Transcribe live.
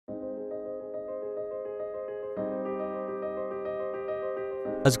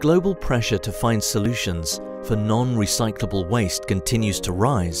As global pressure to find solutions for non-recyclable waste continues to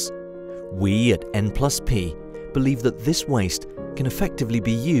rise, we at N+P believe that this waste can effectively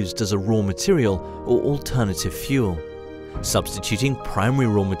be used as a raw material or alternative fuel, substituting primary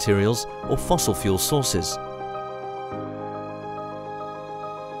raw materials or fossil fuel sources.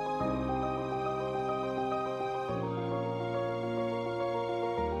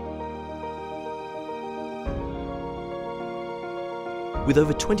 With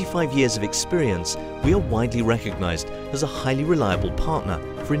over 25 years of experience, we are widely recognized as a highly reliable partner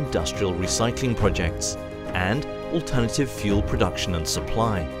for industrial recycling projects and alternative fuel production and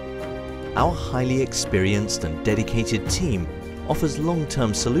supply. Our highly experienced and dedicated team offers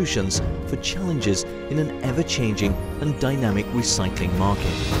long-term solutions for challenges in an ever-changing and dynamic recycling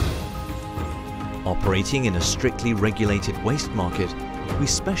market. Operating in a strictly regulated waste market, we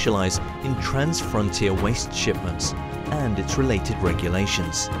specialize in trans-frontier waste shipments and its related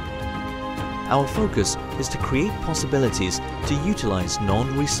regulations. Our focus is to create possibilities to utilize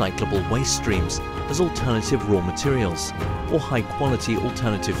non-recyclable waste streams as alternative raw materials or high-quality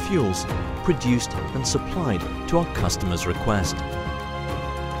alternative fuels produced and supplied to our customers' request.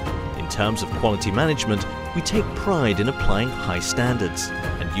 In terms of quality management, we take pride in applying high standards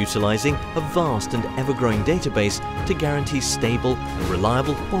and utilizing a vast and ever-growing database to guarantee stable and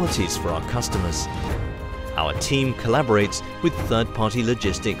reliable qualities for our customers. Our team collaborates with third-party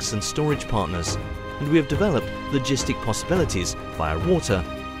logistics and storage partners, and we have developed logistic possibilities via water,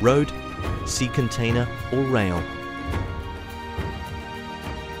 road, sea container or rail.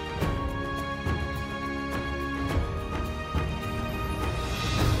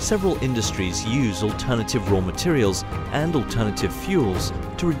 Several industries use alternative raw materials and alternative fuels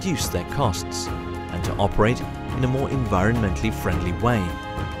to reduce their costs and to operate in a more environmentally friendly way.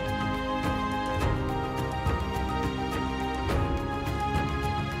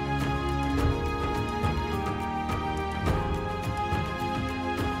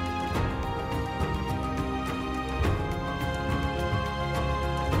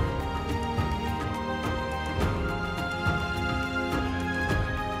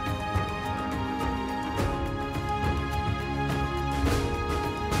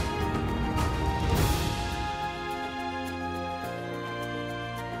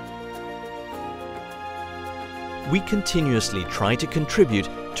 We continuously try to contribute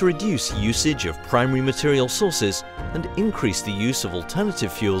to reduce usage of primary material sources and increase the use of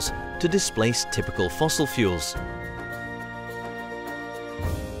alternative fuels to displace typical fossil fuels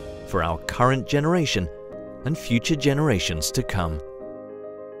for our current generation and future generations to come.